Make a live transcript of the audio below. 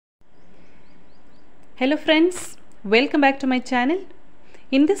Hello friends, welcome back to my channel.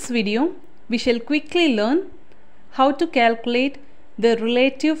 In this video, we shall quickly learn how to calculate the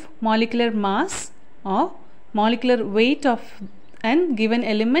relative molecular mass or molecular weight of an given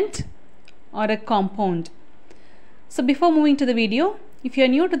element or a compound. So before moving to the video, if you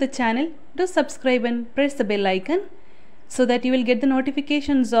are new to the channel, do subscribe and press the bell icon so that you will get the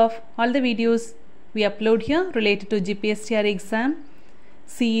notifications of all the videos we upload here related to GPSTR exam,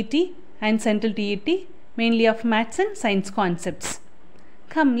 CET and Central TET, mainly of maths and science concepts.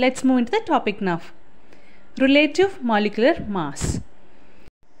 Come, let's move into the topic now. Relative molecular mass.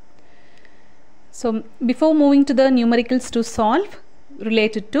 So before moving to the numericals to solve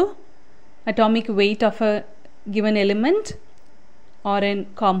related to atomic weight of a given element or a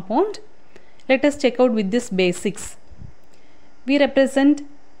compound, let us check out with this basics. We represent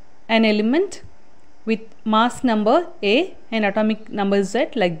an element with mass number A and atomic number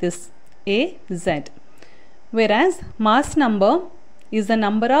Z like this, A, Z. Whereas mass number is the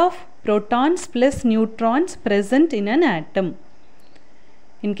number of protons plus neutrons present in an atom.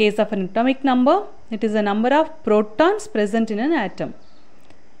 In case of an atomic number, it is the number of protons present in an atom.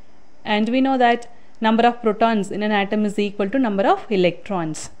 And we know that number of protons in an atom is equal to number of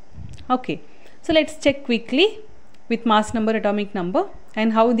electrons. Okay, so let's check quickly with mass number, atomic number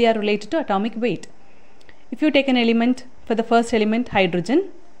and how they are related to atomic weight. If you take an element, for the first element hydrogen,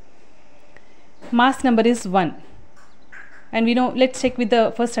 mass number is 1. And we know, let's check with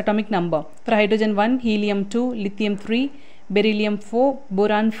the first atomic number. For hydrogen 1, helium 2, lithium 3, beryllium 4,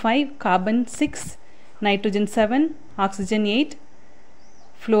 boron 5, carbon 6, nitrogen 7, oxygen 8,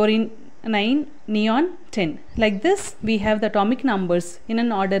 fluorine 9, neon 10. Like this, we have the atomic numbers in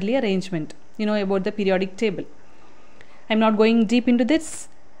an orderly arrangement. You know about the periodic table. I'm not going deep into this.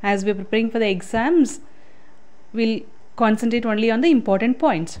 As we're preparing for the exams, we'll concentrate only on the important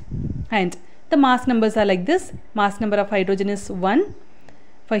points. And the mass numbers are like this. Mass number of hydrogen is 1.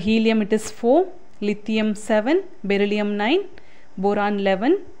 For helium it is 4, lithium 7, beryllium 9, boron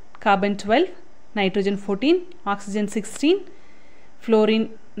 11, carbon 12, nitrogen 14, oxygen 16, fluorine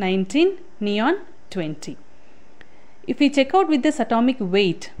 19, neon 20. If we check out with this atomic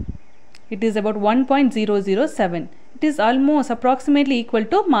weight, it is about 1.007. It is almost approximately equal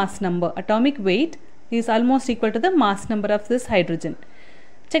to mass number. Atomic weight is almost equal to the mass number of this hydrogen.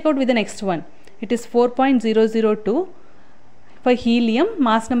 Check out with the next one. It is 4.002. For helium,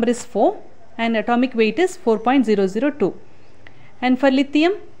 mass number is 4 and atomic weight is 4.002. And for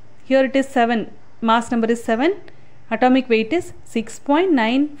lithium, here it is 7. Mass number is 7. Atomic weight is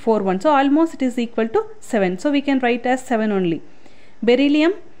 6.941. So almost it is equal to 7. So we can write as 7 only.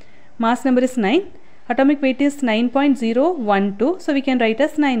 Beryllium, mass number is 9. Atomic weight is 9.012. So we can write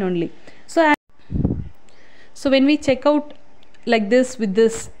as 9 only. So when we check out like this with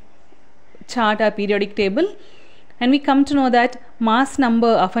this chart or periodic table, and we come to know that mass number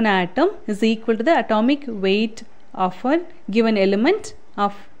of an atom is equal to the atomic weight of a given element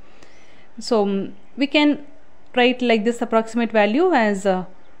of. So we can write like this approximate value as a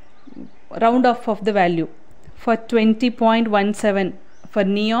round off of the value. For 20.17 for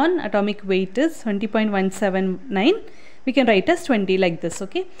neon, atomic weight is 20.179. We can write as 20 like this.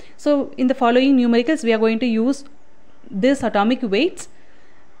 Okay, so in the following numericals we are going to use this atomic weights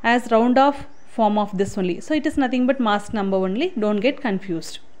as round off form of this only. So it is nothing but mass number only, don't get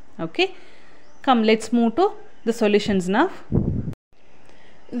confused. Okay, come, let's move to the solutions now.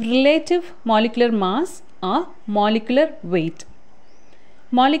 Relative molecular mass or molecular weight.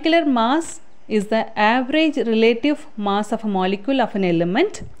 Molecular mass is the average relative mass of a molecule of an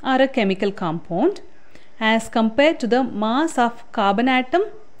element or a chemical compound as compared to the mass of carbon atom,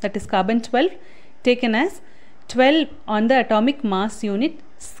 that is carbon 12, taken as 12 on the atomic mass unit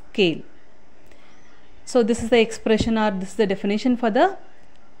scale. So this is the expression or this is the definition for the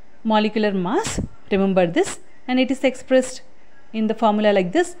molecular mass. Remember this, and it is expressed in the formula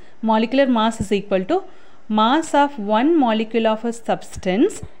like this. Molecular mass is equal to mass of one molecule of a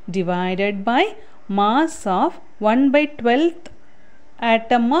substance divided by mass of 1/12th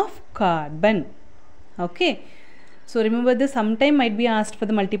atom of carbon. Okay, so remember this, sometime might be asked for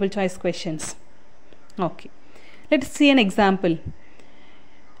the multiple choice questions. Okay, let's see an example.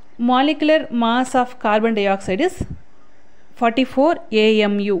 Molecular mass of carbon dioxide is 44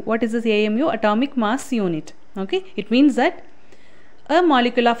 AMU. What is this AMU? Atomic mass unit. Okay, it means that a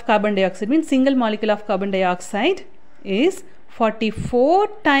molecule of carbon dioxide, means single molecule of carbon dioxide, is 44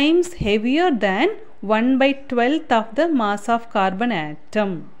 times heavier than 1/12th of the mass of carbon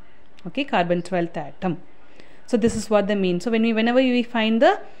atom. Okay, carbon 12th atom. So this is what they mean. So whenever we find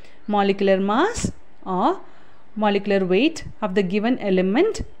the molecular mass or molecular weight of the given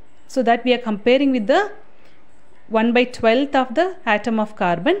element, So that we are comparing with the 1/12th of the atom of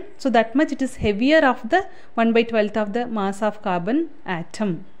carbon. So that much it is heavier of the 1/12th of the mass of carbon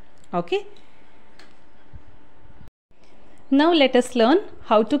atom. Okay. Now let us learn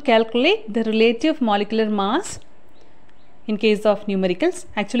how to calculate the relative molecular mass in case of numericals.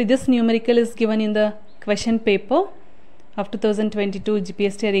 Actually this numerical is given in the question paper of 2022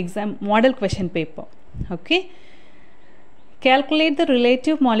 GPSTR exam model question paper. Okay. Calculate the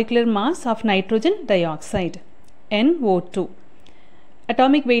relative molecular mass of nitrogen dioxide, NO2.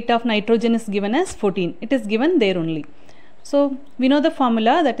 Atomic weight of nitrogen is given as 14. It is given there only. So we know the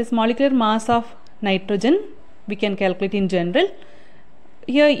formula, that is molecular mass of nitrogen we can calculate in general.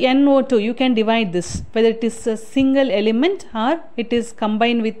 Here NO2, you can divide this whether it is a single element or it is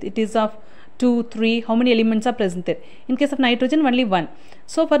combined with, it is of 2, 3, how many elements are present there. In case of nitrogen only 1.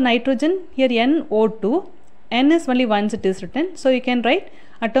 So for nitrogen here NO2, N is only once it is written. So you can write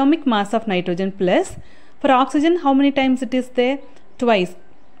atomic mass of nitrogen plus, for oxygen how many times it is there? Twice.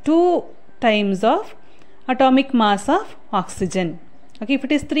 2 times of atomic mass of oxygen. Okay, if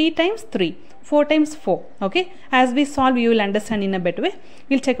it is 3 times 3, 4 times 4. Okay, as we solve you will understand in a better way.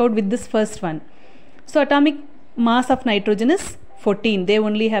 We'll check out with this first one. So atomic mass of nitrogen is 14. They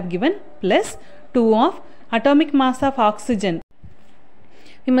only have given, plus 2 of atomic mass of oxygen.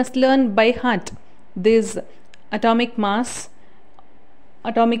 We must learn by heart this atomic mass,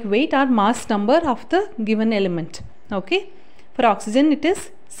 atomic weight or mass number of the given element. Okay, for oxygen it is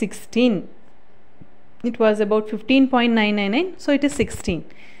 16. It was about 15.999, so it is 16.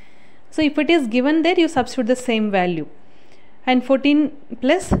 So if it is given there, you substitute the same value, and 14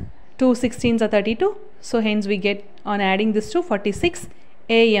 plus 2 16s are 32. So hence we get, on adding this to 46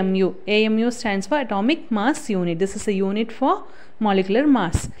 AMU. AMU stands for atomic mass unit. This is a unit for molecular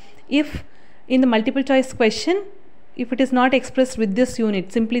mass. If in the multiple choice question, if it is not expressed with this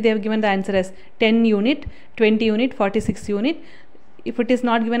unit, simply they have given the answer as 10 unit, 20 unit, 46 unit. If it is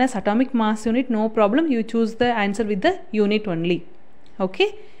not given as atomic mass unit, no problem, you choose the answer with the unit only. Okay.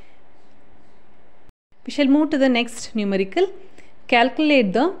 We shall move to the next numerical.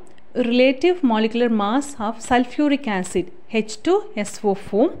 Calculate the relative molecular mass of sulphuric acid,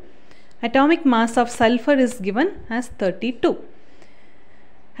 H2SO4. Atomic mass of sulfur is given as 32.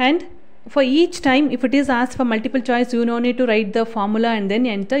 And for each time, if it is asked for multiple choice, you don't need to write the formula and then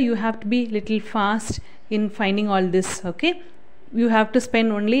enter. You have to be little fast in finding all this. Okay. You have to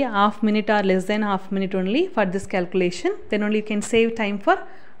spend only half minute or less than half minute only for this calculation. Then only you can save time for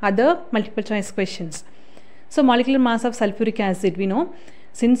other multiple choice questions. So molecular mass of sulphuric acid, we know,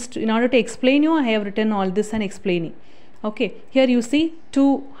 since in order to explain you, I have written all this and explaining. Okay, here you see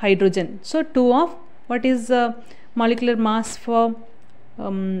 2 hydrogen. So 2 of, what is molecular mass for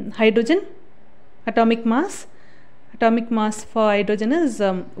hydrogen? Atomic mass for hydrogen is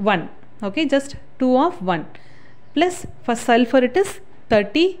 1. Okay, just 2 of 1. Plus for sulfur it is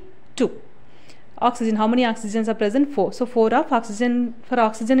 32. Oxygen, how many oxygens are present? 4. So 4 of oxygen, for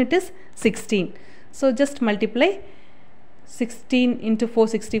oxygen it is 16. So just multiply 16 into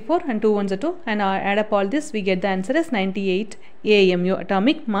 464 and 2 ones are 2, and add up all this, we get the answer as 98 AMU,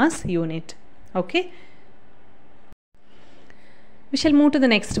 atomic mass unit. Okay. We shall move to the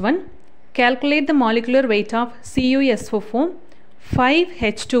next one. Calculate the molecular weight of CuSO4,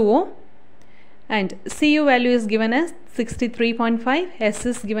 5H2O, and Cu value is given as 63.5, S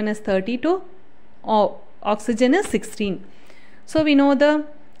is given as 32, oxygen is 16. So we know the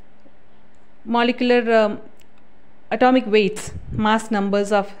molecular atomic weights, mass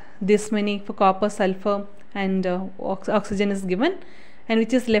numbers of this many for copper, sulfur and oxygen is given, and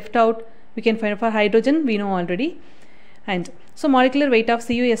which is left out we can find for hydrogen, we know already. And so molecular weight of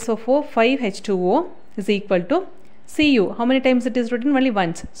CuSO4 5H2O is equal to Cu, how many times it is written? Only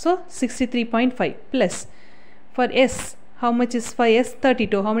once, so 63.5, plus for S, how much is for S?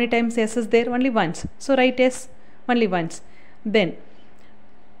 32. How many times S is there? Only once, so write S only once. Then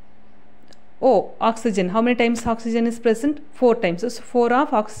O, oxygen, how many times oxygen is present? 4 times. So 4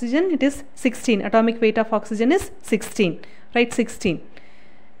 of oxygen, it is 16. Atomic weight of oxygen is 16. Write 16.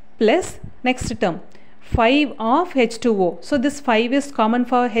 Plus next term, 5 of H2O. So this 5 is common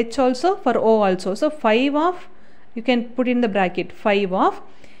for H also, for O also. So 5 of, you can put in the bracket, 5 of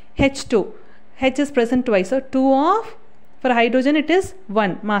H2. H is present twice. So 2 of, for hydrogen it is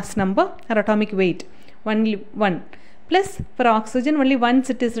 1 mass number or atomic weight. Only 1. Plus for oxygen, only once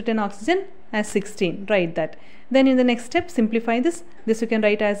it is written oxygen as 16. Write that. Then in the next step, simplify this. This you can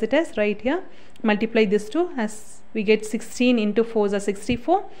write as it is right here. Multiply this 2 as we get 16 into 4 is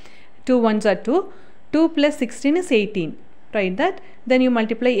 64. 2 ones are 2. 2 plus 16 is 18. Write that. Then you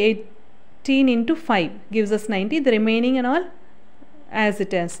multiply 18 into 5 gives us 90. The remaining and all as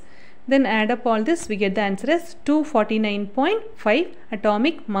it is. Then add up all this, we get the answer as 249.5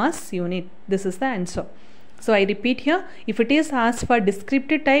 atomic mass unit. This is the answer. So I repeat here, if it is asked for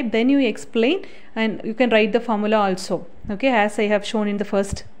descriptive type, then you explain and you can write the formula also, okay, as I have shown in the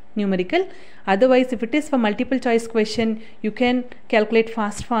first numerical. Otherwise, if it is for multiple choice question, you can calculate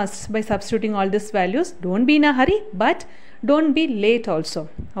fast by substituting all these values. Don't be in a hurry, but don't be late also,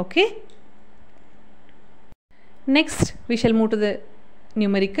 okay. Next, we shall move to the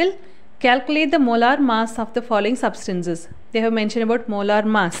numerical. Calculate the molar mass of the following substances. They have mentioned about molar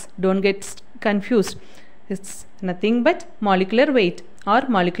mass. Don't get confused. It's nothing but molecular weight or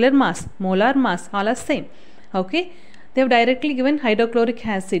molecular mass. Molar mass, all are same. Okay. They have directly given hydrochloric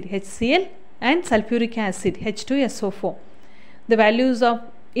acid HCl and sulphuric acid H2SO4. The values of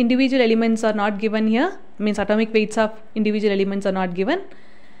individual elements are not given here. Means atomic weights of individual elements are not given.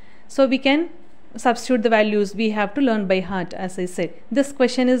 So we can substitute the values. We have to learn by heart, as I said. This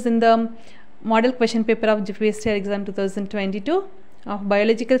question is in the model question paper of GPSTR exam 2022 of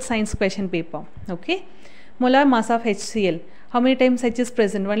biological science question paper. Okay. Molar mass of HCl. How many times H is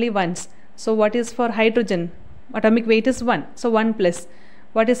present? Only once. So what is for hydrogen? Atomic weight is 1. So 1 plus.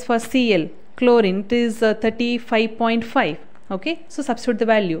 What is for Cl? Chlorine. It is 35.5. Okay. So substitute the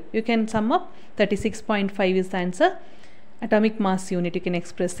value. You can sum up. 36.5 is the answer. Atomic mass unit you can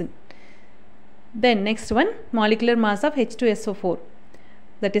express in. Then next one, molecular mass of H2SO4.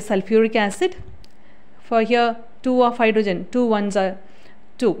 That is sulphuric acid. For here 2 of hydrogen, 2 ones are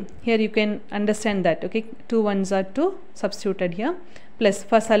 2. Here you can understand that, okay, 2 ones are 2 substituted here, plus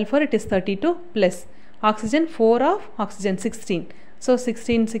for sulfur it is 32, plus oxygen 4 of oxygen 16. So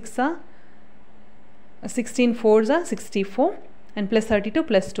 16 6 are 16 4s are 64 and plus 32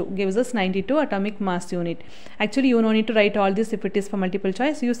 plus 2 gives us 92 atomic mass unit. Actually you no need to write all this if it is for multiple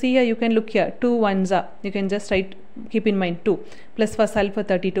choice. You see here, you can look here, 2 ones are, you can just write, keep in mind 2, plus for sulfur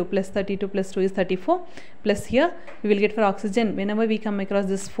 32 plus 32 plus 2 is 34, plus here we will get for oxygen, whenever we come across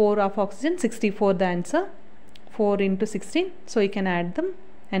this 4 of oxygen, 64 the answer, 4 into 16, so you can add them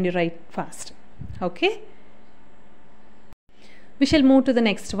and you write fast. Okay. We shall move to the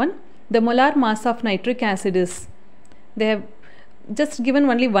next one. The molar mass of nitric acid is, they have just given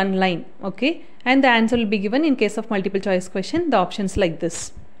only one line, okay, and the answer will be given in case of multiple choice question, the options like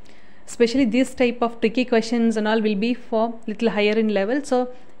this. Especially this type of tricky questions and all will be for little higher in level,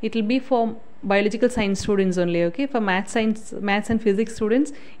 so it will be for biological science students only, okay. For maths and physics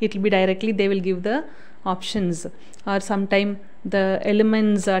students, it will be directly, they will give the options, or sometime the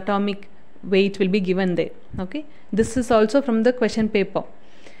elements atomic weight will be given there, okay. This is also from the question paper.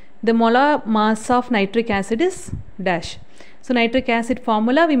 The molar mass of nitric acid is dash. So nitric acid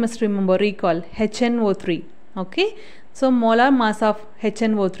formula we must remember, recall, HNO3, okay. So molar mass of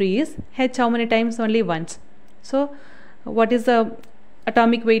HNO3 is, H how many times? Only once. So what is the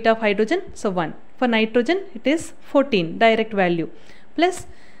atomic weight of hydrogen? So 1. For nitrogen it is 14, direct value, plus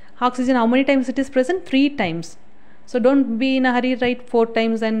oxygen how many times it is present? 3 times. So don't be in a hurry, write 4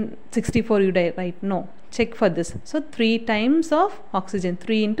 times and 64 you write, no, check for this. So 3 times of oxygen,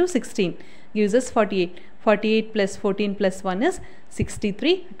 3 into 16 gives us 48. 48 plus 14 plus 1 is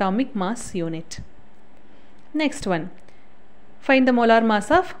 63 atomic mass unit. Next one, find the molar mass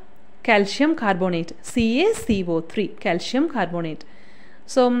of calcium carbonate, CaCO3, calcium carbonate.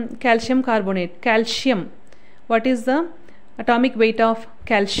 So calcium carbonate, calcium, what is the atomic weight of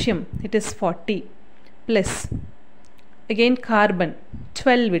calcium? It is 40, plus again carbon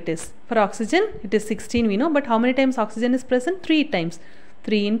 12 it is. For oxygen it is 16 we know, but how many times oxygen is present? 3 times.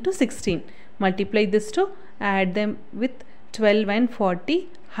 3 into 16. Multiply this to, add them with 12 and 40,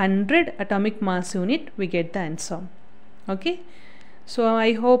 100 atomic mass unit, we get the answer. Okay. So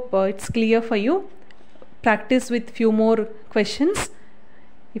I hope it's clear for you. Practice with few more questions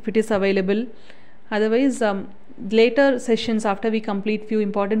if it is available. Otherwise later sessions after we complete few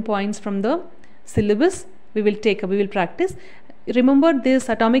important points from the syllabus, we will practice. Remember this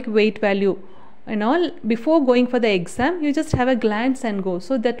atomic weight value and all before going for the exam, you just have a glance and go,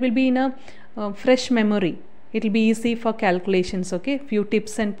 so that will be in a fresh memory. It will be easy for calculations, okay. Few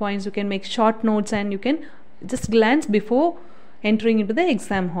tips and points, you can make short notes and you can just glance before entering into the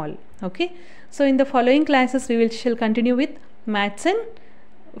exam hall, okay. So in the following classes we shall continue with maths and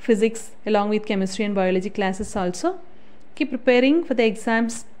physics along with chemistry and biology classes also. Keep preparing for the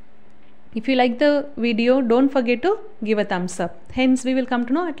exams. If you like the video, don't forget to give a thumbs up. Hence, we will come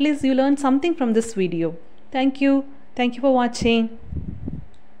to know at least you learned something from this video. Thank you. Thank you for watching.